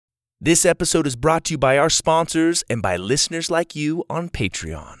This episode is brought to you by our sponsors and by listeners like you on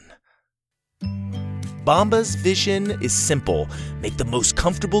Patreon. Bombas' vision is simple. Make the most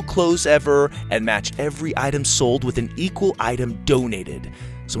comfortable clothes ever and match every item sold with an equal item donated.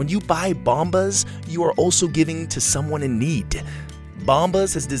 So when you buy Bombas, you are also giving to someone in need.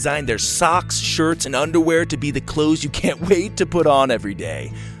 Bombas has designed their socks, shirts, and underwear to be the clothes you can't wait to put on every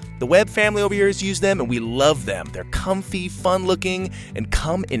day. The Webb family over here has used them, and we love them. They're comfy, fun-looking, and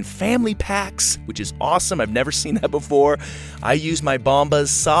come in family packs, which is awesome. I've never seen that before. I use my Bombas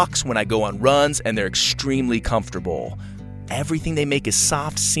socks when I go on runs, and they're extremely comfortable. Everything they make is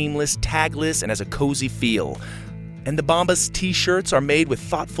soft, seamless, tagless, and has a cozy feel. And the Bombas t-shirts are made with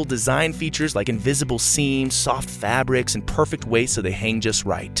thoughtful design features like invisible seams, soft fabrics, and perfect waist so they hang just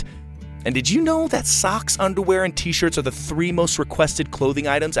right. And did you know that socks, underwear, and t-shirts are the 3 most requested clothing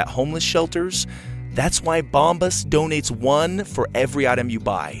items at homeless shelters? That's why Bombas donates 1 for every item you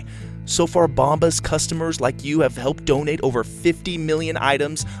buy. So far, Bombas customers like you have helped donate over 50 million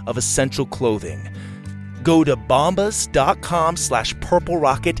items of essential clothing. Go to bombas.com/Purple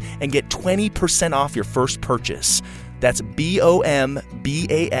Rocket and get 20% off your first purchase. That's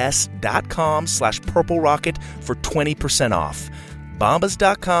BOMBAS.com/Purple Rocket for 20% off.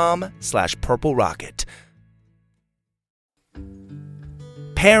 Bombas.com/Purple Rocket.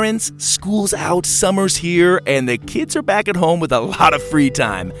 Parents, school's out, summer's here, and the kids are back at home with a lot of free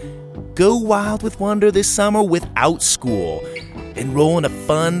time. Go wild with wonder this summer without school. Enroll in a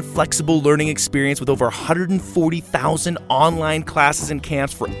fun, flexible learning experience with over 140,000 online classes and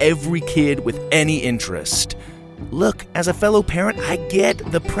camps for every kid with any interest. Look, as a fellow parent, I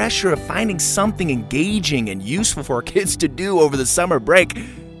get the pressure of finding something engaging and useful for our kids to do over the summer break.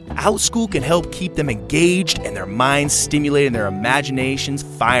 OutSchool can help keep them engaged and their minds stimulated and their imaginations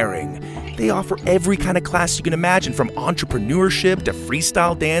firing. They offer every kind of class you can imagine, from entrepreneurship to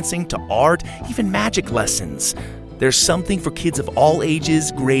freestyle dancing to art, even magic lessons. There's something for kids of all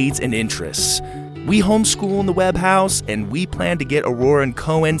ages, grades, and interests. We homeschool in the Webb house, and we plan to get Aurora and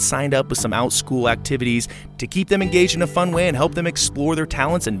Cohen signed up with some OutSchool activities to keep them engaged in a fun way and help them explore their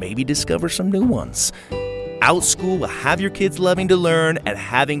talents and maybe discover some new ones. OutSchool will have your kids loving to learn and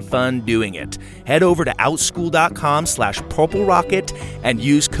having fun doing it. Head over to outschool.com/Purple Rocket and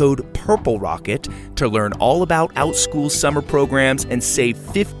use code Purple Rocket to learn all about OutSchool's summer programs and save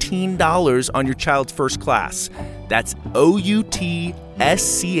 $15 on your child's first class. That's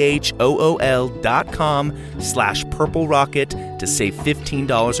outschool.com/Purple Rocket to save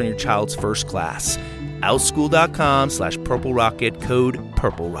 $15 on your child's first class. outschool.com/Purple Rocket, code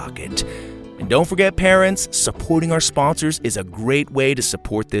Purple Rocket. And don't forget, parents, supporting our sponsors is a great way to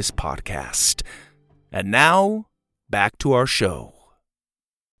support this podcast. And now, back to our show.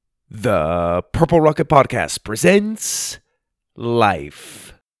 The Purple Rocket Podcast presents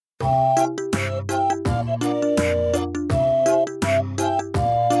Life.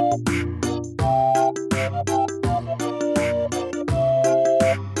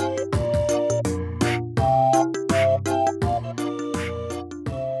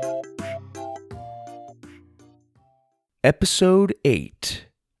 Episode 8,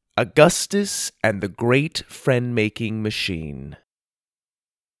 Augustus and the Great Friend-Making Machine.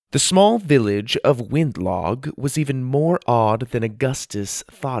 The small village of Windlog was even more odd than Augustus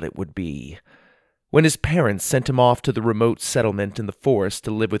thought it would be. When his parents sent him off to the remote settlement in the forest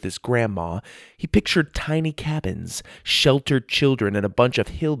to live with his grandma, he pictured tiny cabins, sheltered children, and a bunch of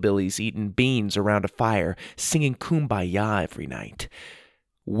hillbillies eating beans around a fire, singing Kumbaya every night.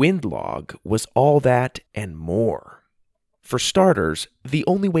 Windlog was all that and more. For starters, the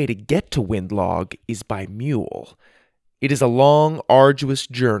only way to get to Windlog is by mule. It is a long, arduous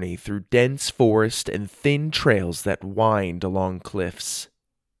journey through dense forest and thin trails that wind along cliffs.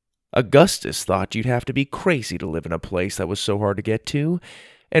 Augustus thought you'd have to be crazy to live in a place that was so hard to get to,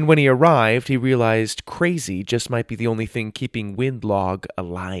 and when he arrived, he realized crazy just might be the only thing keeping Windlog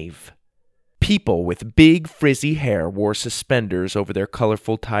alive. People with big, frizzy hair wore suspenders over their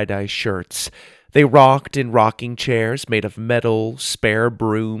colorful tie-dye shirts. They rocked in rocking chairs made of metal, spare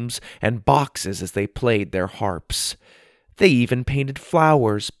brooms, and boxes as they played their harps. They even painted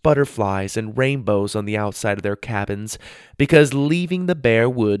flowers, butterflies, and rainbows on the outside of their cabins, because leaving the bare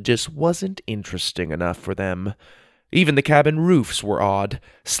wood just wasn't interesting enough for them. Even the cabin roofs were odd,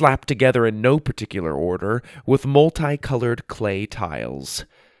 slapped together in no particular order, with multicolored clay tiles.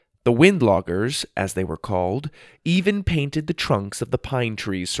 The windloggers, as they were called, even painted the trunks of the pine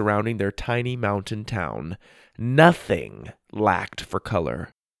trees surrounding their tiny mountain town. Nothing lacked for color.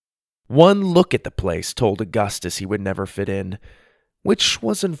 One look at the place told Augustus he would never fit in, which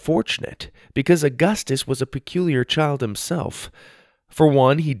was unfortunate, because Augustus was a peculiar child himself. For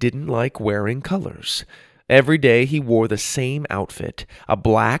one, he didn't like wearing colors. Every day he wore the same outfit, a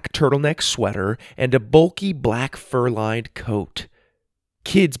black turtleneck sweater and a bulky black fur-lined coat.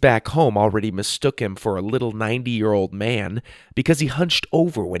 Kids back home already mistook him for a little 90-year-old man because he hunched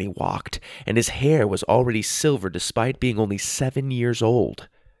over when he walked, and his hair was already silver despite being only 7 years old.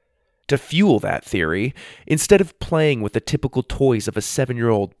 To fuel that theory, instead of playing with the typical toys of a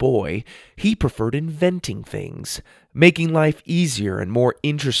 7-year-old boy, he preferred inventing things, making life easier and more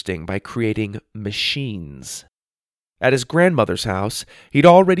interesting by creating machines. At his grandmother's house, he'd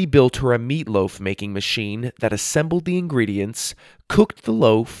already built her a meatloaf-making machine that assembled the ingredients, cooked the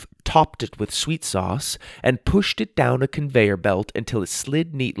loaf, topped it with sweet sauce, and pushed it down a conveyor belt until it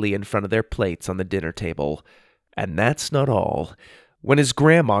slid neatly in front of their plates on the dinner table. And that's not all. When his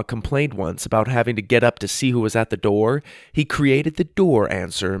grandma complained once about having to get up to see who was at the door, he created the door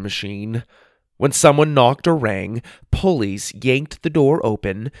answer machine. When someone knocked or rang, pulleys yanked the door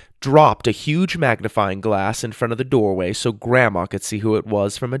open, dropped a huge magnifying glass in front of the doorway so Grandma could see who it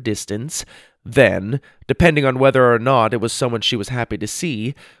was from a distance, then, depending on whether or not it was someone she was happy to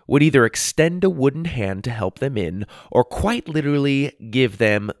see, would either extend a wooden hand to help them in, or quite literally give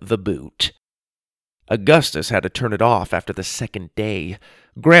them the boot. Augustus had to turn it off after the second day.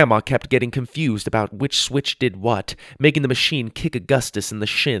 Grandma kept getting confused about which switch did what, making the machine kick Augustus in the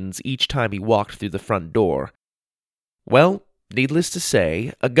shins each time he walked through the front door. Well, needless to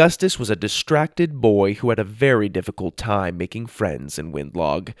say, Augustus was a distracted boy who had a very difficult time making friends in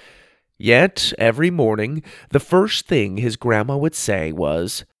Windlog. Yet, every morning, the first thing his grandma would say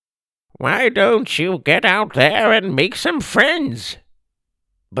was, "Why don't you get out there and make some friends?"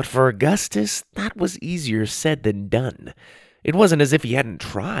 But for Augustus, that was easier said than done. It wasn't as if he hadn't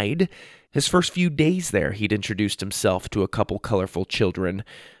tried. His first few days there, he'd introduced himself to a couple colorful children,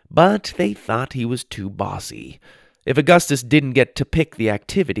 but they thought he was too bossy. If Augustus didn't get to pick the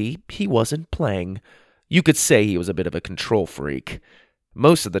activity, he wasn't playing. You could say he was a bit of a control freak.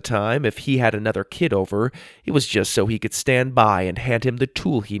 Most of the time, if he had another kid over, it was just so he could stand by and hand him the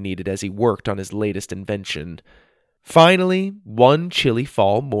tool he needed as he worked on his latest invention. Finally, one chilly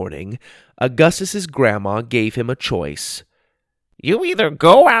fall morning, Augustus's grandma gave him a choice. "You either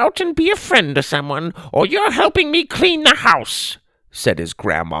go out and be a friend to someone, or you're helping me clean the house," said his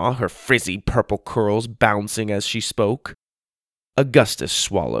grandma, her frizzy purple curls bouncing as she spoke. Augustus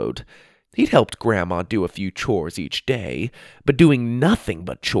swallowed. He'd helped Grandma do a few chores each day, but doing nothing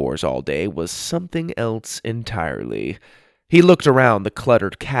but chores all day was something else entirely. He looked around the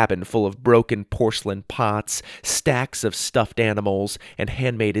cluttered cabin full of broken porcelain pots, stacks of stuffed animals, and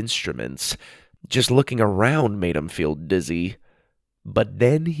handmade instruments. Just looking around made him feel dizzy. But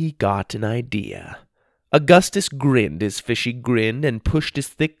then he got an idea. Augustus grinned his fishy grin and pushed his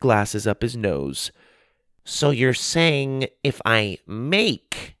thick glasses up his nose. "So you're saying if I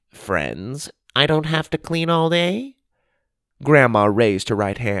make friends, I don't have to clean all day?" Grandma raised her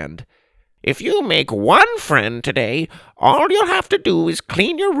right hand. "If you make one friend today, all you'll have to do is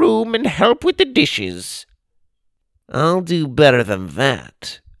clean your room and help with the dishes." "I'll do better than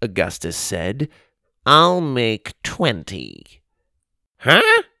that," Augustus said. "I'll make 20.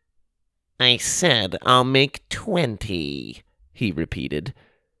 "Huh?" "I said I'll make 20, he repeated.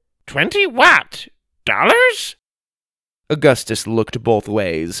 "20 what? Dollars?" Augustus looked both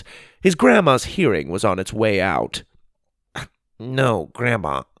ways. His grandma's hearing was on its way out. "No,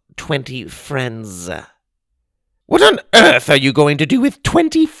 Grandma. 20 friends." "What on earth are you going to do with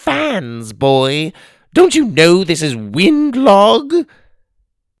 20 fans, boy? Don't you know this is Windlog?"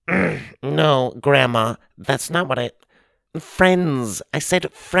 "No, Grandma, that's not what I... Friends. I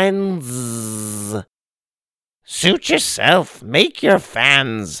said friends." "Suit yourself. Make your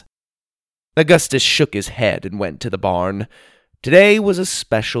fans." Augustus shook his head and went to the barn. Today was a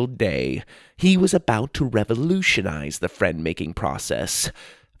special day. He was about to revolutionize the friend-making process.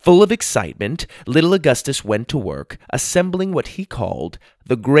 Full of excitement, little Augustus went to work, assembling what he called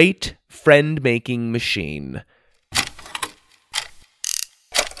the Great Friend-Making Machine.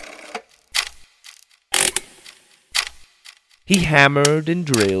 He hammered and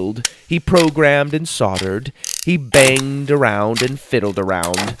drilled, he programmed and soldered, he banged around and fiddled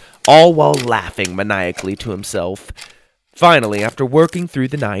around, all while laughing maniacally to himself. Finally, after working through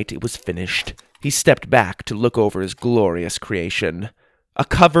the night, it was finished. He stepped back to look over his glorious creation. A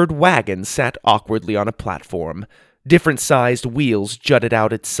covered wagon sat awkwardly on a platform. Different-sized wheels jutted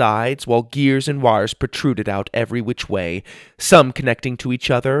out its sides, while gears and wires protruded out every which way, some connecting to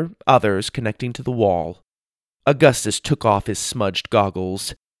each other, others connecting to the wall. Augustus took off his smudged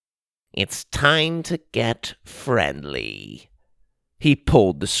goggles. "It's time to get friendly." He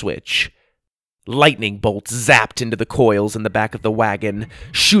pulled the switch. Lightning bolts zapped into the coils in the back of the wagon,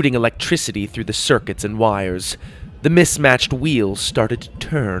 shooting electricity through the circuits and wires. The mismatched wheels started to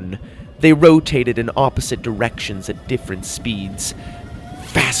turn. They rotated in opposite directions at different speeds.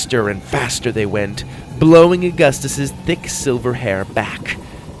 Faster and faster they went, blowing Augustus's thick silver hair back.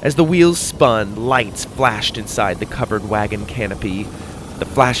 As the wheels spun, lights flashed inside the covered wagon canopy. The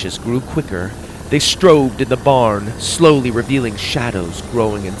flashes grew quicker. They strobed in the barn, slowly revealing shadows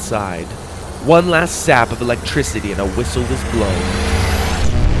growing inside. One last zap of electricity and a whistle was blown.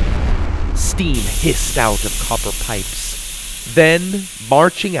 Steam hissed out of copper pipes. Then,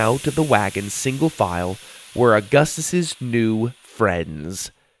 marching out of the wagon single file, were Augustus's new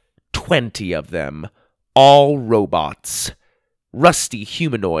friends. 20 of them, all robots. Rusty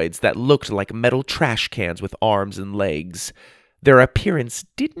humanoids that looked like metal trash cans with arms and legs. Their appearance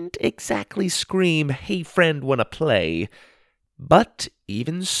didn't exactly scream, "Hey friend, wanna play?" But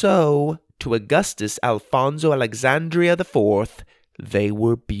even so, to Augustus Alfonso Alexandria IV, they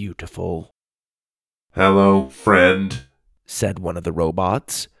were beautiful. "Hello, friend," said one of the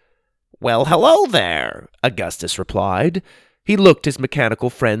robots. "Well, hello there," Augustus replied. He looked his mechanical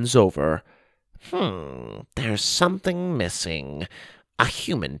friends over. There's something missing. A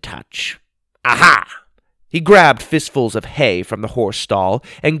human touch. Aha! He grabbed fistfuls of hay from the horse stall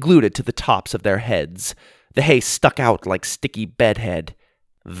and glued it to the tops of their heads. The hay stuck out like sticky bedhead.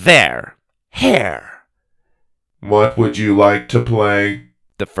 There! Hair! "What would you like to play?"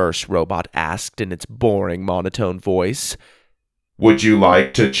 the first robot asked in its boring monotone voice. "Would you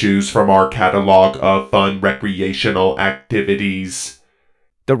like to choose from our catalog of fun recreational activities?"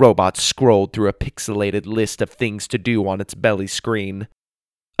 The robot scrolled through a pixelated list of things to do on its belly screen.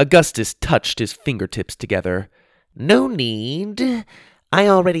 Augustus touched his fingertips together. "No need. I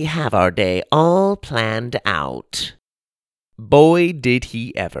already have our day all planned out." Boy, did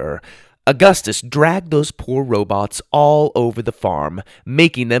he ever. Augustus dragged those poor robots all over the farm,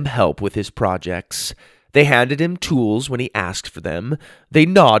 making them help with his projects. They handed him tools when he asked for them. They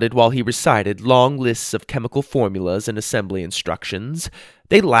nodded while he recited long lists of chemical formulas and assembly instructions.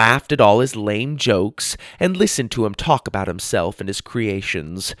 They laughed at all his lame jokes and listened to him talk about himself and his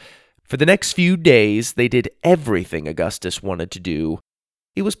creations. For the next few days, they did everything Augustus wanted to do.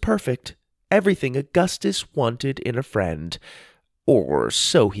 He was perfect. Everything Augustus wanted in a friend. Or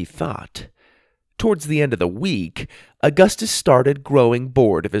so he thought. Towards the end of the week, Augustus started growing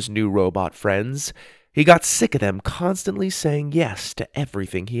bored of his new robot friends. He got sick of them constantly saying yes to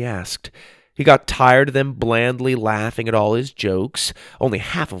everything he asked. He got tired of them blandly laughing at all his jokes, only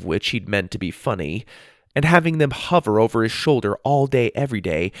half of which he'd meant to be funny, and having them hover over his shoulder all day every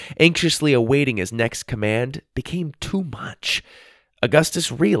day, anxiously awaiting his next command, became too much.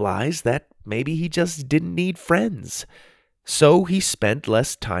 Augustus realized that maybe he just didn't need friends. So he spent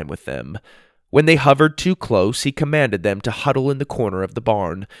less time with them. When they hovered too close, he commanded them to huddle in the corner of the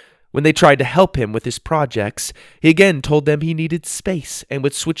barn. When they tried to help him with his projects, he again told them he needed space and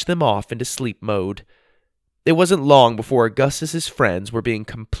would switch them off into sleep mode. It wasn't long before Augustus's friends were being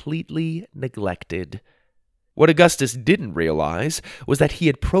completely neglected. What Augustus didn't realize was that he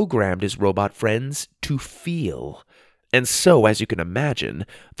had programmed his robot friends to feel. And so, as you can imagine,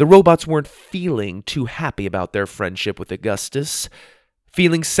 the robots weren't feeling too happy about their friendship with Augustus.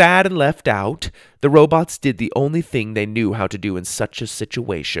 Feeling sad and left out, the robots did the only thing they knew how to do in such a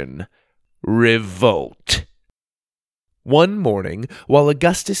situation: revolt. One morning, while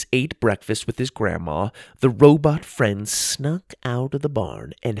Augustus ate breakfast with his grandma, the robot friends snuck out of the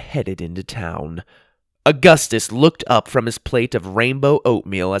barn and headed into town. Augustus looked up from his plate of rainbow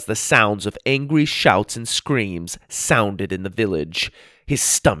oatmeal as the sounds of angry shouts and screams sounded in the village. His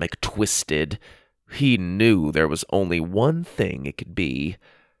stomach twisted. He knew there was only one thing it could be.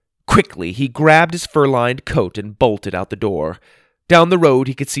 Quickly, he grabbed his fur-lined coat and bolted out the door. Down the road,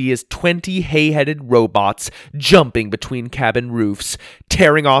 he could see his 20 hay-headed robots jumping between cabin roofs,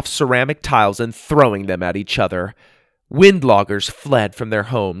 tearing off ceramic tiles and throwing them at each other. Windloggers fled from their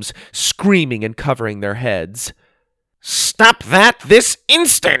homes, screaming and covering their heads. "Stop that this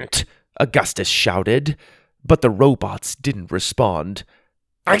instant!" Augustus shouted. But the robots didn't respond.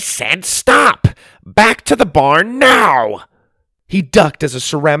 "I said stop! Back to the barn now!" He ducked as a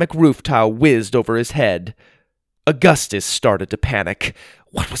ceramic roof tile whizzed over his head. Augustus started to panic.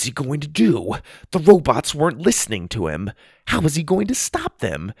 What was he going to do? The robots weren't listening to him. How was he going to stop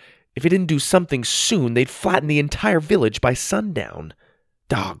them? If he didn't do something soon, they'd flatten the entire village by sundown.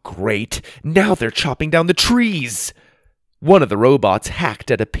 Great. Now they're chopping down the trees. One of the robots hacked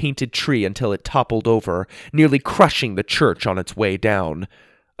at a painted tree until it toppled over, nearly crushing the church on its way down.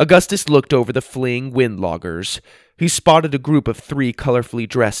 Augustus looked over the fleeing windloggers. He spotted a group of 3 colorfully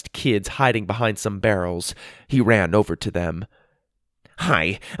dressed kids hiding behind some barrels. He ran over to them.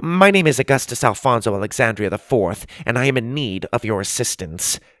 "Hi, my name is Augustus Alfonso Alexandria IV, and I am in need of your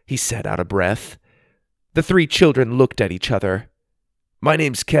assistance," he said out of breath. The 3 children looked at each other. "My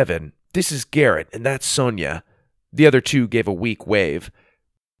name's Kevin. This is Garrett, and that's Sonia." The other 2 gave a weak wave.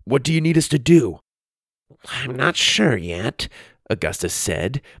 "What do you need us to do?" "I'm not sure yet," Augustus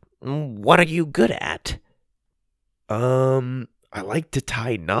said. "What are you good at?" I like to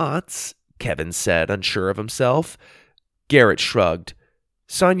tie knots," Kevin said, unsure of himself. Garrett shrugged.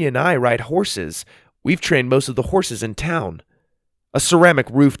 "Sonia and I ride horses. We've trained most of the horses in town." A ceramic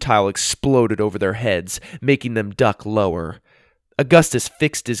roof tile exploded over their heads, making them duck lower. Augustus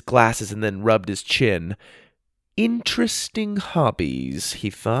fixed his glasses and then rubbed his chin. Interesting hobbies, he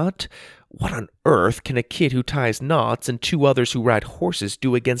thought. What on earth can a kid who ties knots and 2 others who ride horses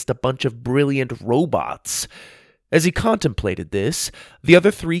do against a bunch of brilliant robots? As he contemplated this, the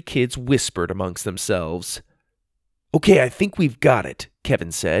other 3 kids whispered amongst themselves. "Okay, I think we've got it,"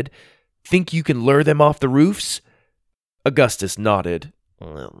 Kevin said. "Think you can lure them off the roofs?" Augustus nodded.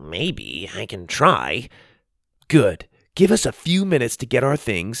 "Well, maybe I can try." "Good. Give us a few minutes to get our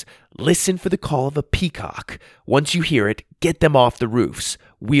things. Listen for the call of a peacock. Once you hear it, get them off the roofs.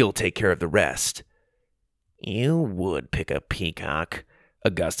 We'll take care of the rest." "You would pick a peacock,"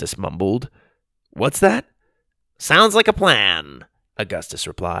 Augustus mumbled. "What's that?" "Sounds like a plan," Augustus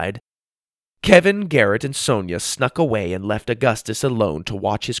replied. Kevin, Garrett, and Sonia snuck away and left Augustus alone to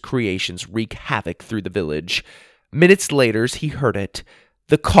watch his creations wreak havoc through the village. Minutes later, he heard it,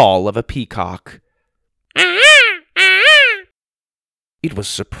 the call of a peacock. It was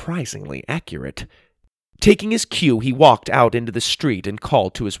surprisingly accurate. Taking his cue, he walked out into the street and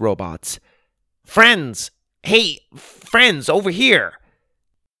called to his robots. "Friends! Hey, friends, over here!"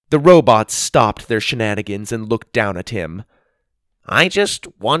 The robots stopped their shenanigans and looked down at him. "I just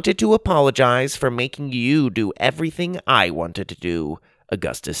wanted to apologize for making you do everything I wanted to do,"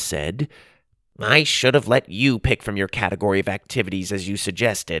 Augustus said. "I should have let you pick from your category of activities as you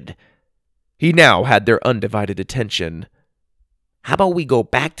suggested." He now had their undivided attention. "How about we go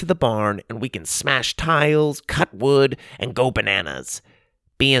back to the barn and we can smash tiles, cut wood, and go bananas?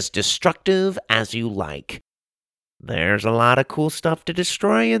 Be as destructive as you like. There's a lot of cool stuff to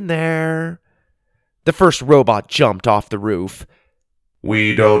destroy in there." The first robot jumped off the roof.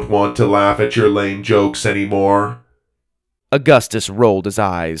 "We don't want to laugh at your lame jokes anymore." Augustus rolled his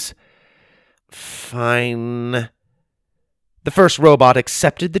eyes. "Fine." The first robot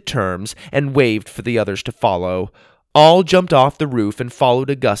accepted the terms and waved for the others to follow. All jumped off the roof and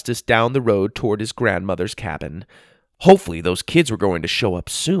followed Augustus down the road toward his grandmother's cabin. Hopefully those kids were going to show up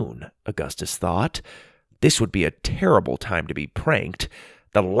soon, Augustus thought. This would be a terrible time to be pranked.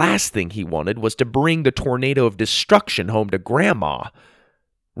 The last thing he wanted was to bring the tornado of destruction home to Grandma.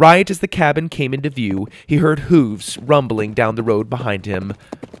 Right as the cabin came into view, he heard hooves rumbling down the road behind him.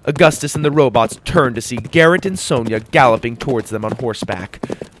 Augustus and the robots turned to see Garrett and Sonia galloping towards them on horseback,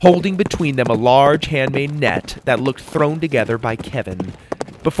 holding between them a large handmade net that looked thrown together by Kevin.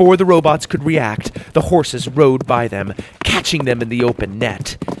 Before the robots could react, the horses rode by them, catching them in the open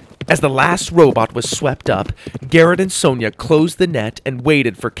net. As the last robot was swept up, Garrett and Sonia closed the net and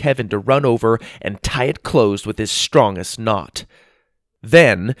waited for Kevin to run over and tie it closed with his strongest knot.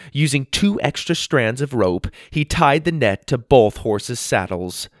 Then, using 2 extra strands of rope, he tied the net to both horses'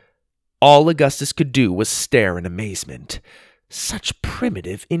 saddles. All Augustus could do was stare in amazement. Such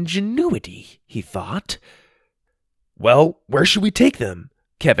primitive ingenuity, he thought. "Well, where should we take them?"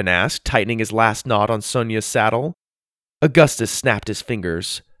 Kevin asked, tightening his last knot on Sonia's saddle. Augustus snapped his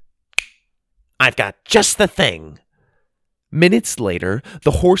fingers. "I've got just the thing." Minutes later,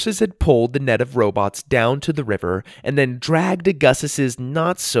 the horses had pulled the net of robots down to the river and then dragged Augustus's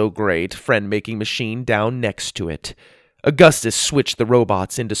not-so-great friend-making machine down next to it. Augustus switched the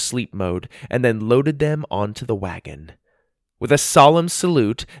robots into sleep mode and then loaded them onto the wagon. With a solemn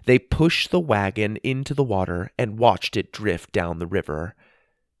salute, they pushed the wagon into the water and watched it drift down the river.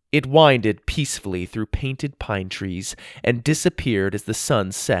 It winded peacefully through painted pine trees and disappeared as the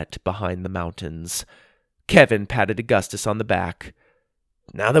sun set behind the mountains. Kevin patted Augustus on the back.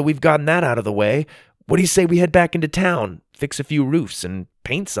 "Now that we've gotten that out of the way, what do you say we head back into town, fix a few roofs, and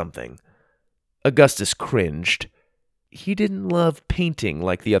paint something?" Augustus cringed. He didn't love painting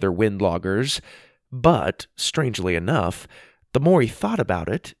like the other windloggers, but, strangely enough, the more he thought about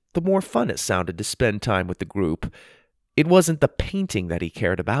it, the more fun it sounded to spend time with the group. It wasn't the painting that he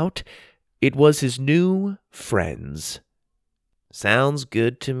cared about. It was his new friends. "Sounds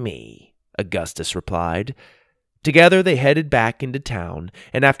good to me," Augustus replied. Together, they headed back into town,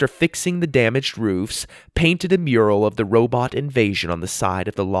 and after fixing the damaged roofs, painted a mural of the robot invasion on the side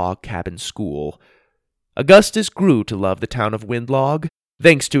of the log cabin school. Augustus grew to love the town of Windlog,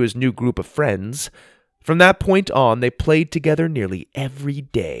 thanks to his new group of friends. From that point on, they played together nearly every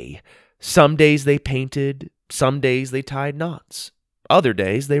day. Some days they painted, some days they tied knots, other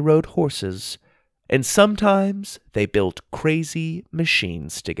days they rode horses, and sometimes they built crazy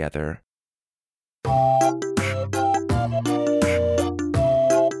machines together.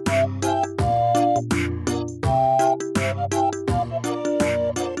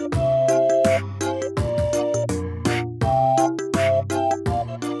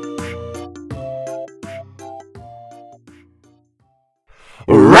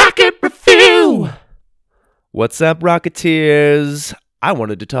 Rocket Review! What's up, Rocketeers? I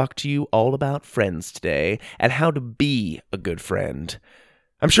wanted to talk to you all about friends today and how to be a good friend.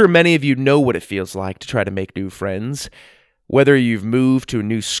 I'm sure many of you know what it feels like to try to make new friends. Whether you've moved to a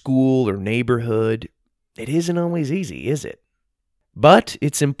new school or neighborhood, it isn't always easy, is it? But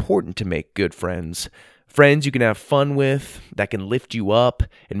it's important to make good friends. Friends you can have fun with, that can lift you up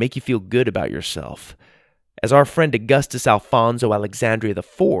and make you feel good about yourself. As our friend Augustus Alfonso Alexandria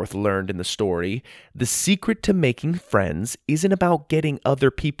IV learned in the story, the secret to making friends isn't about getting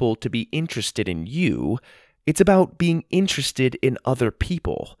other people to be interested in you. It's about being interested in other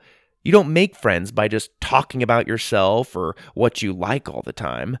people. You don't make friends by just talking about yourself or what you like all the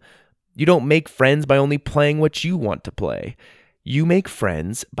time. You don't make friends by only playing what you want to play. You make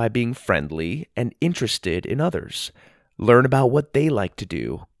friends by being friendly and interested in others. Learn about what they like to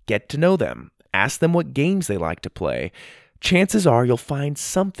do. Get to know them. Ask them what games they like to play. Chances are you'll find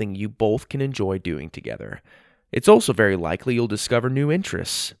something you both can enjoy doing together. It's also very likely you'll discover new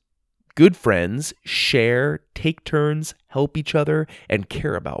interests. Good friends share, take turns, help each other, and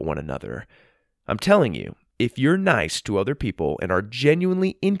care about one another. I'm telling you, if you're nice to other people and are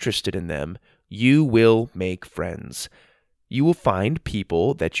genuinely interested in them, you will make friends. You will find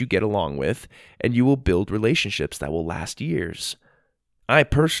people that you get along with, and you will build relationships that will last years. I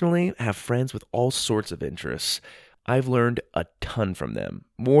personally have friends with all sorts of interests. I've learned a ton from them,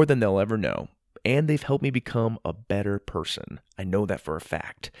 more than they'll ever know, and they've helped me become a better person. I know that for a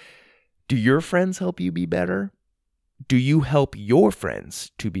fact. Do your friends help you be better? Do you help your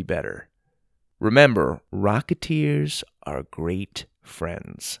friends to be better? Remember, Rocketeers are great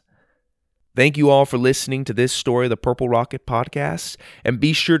friends. Thank you all for listening to this story of the Purple Rocket podcast, and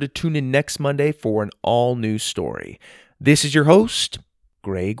be sure to tune in next Monday for an all-new story. This is your host,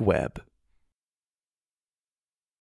 Greg Webb.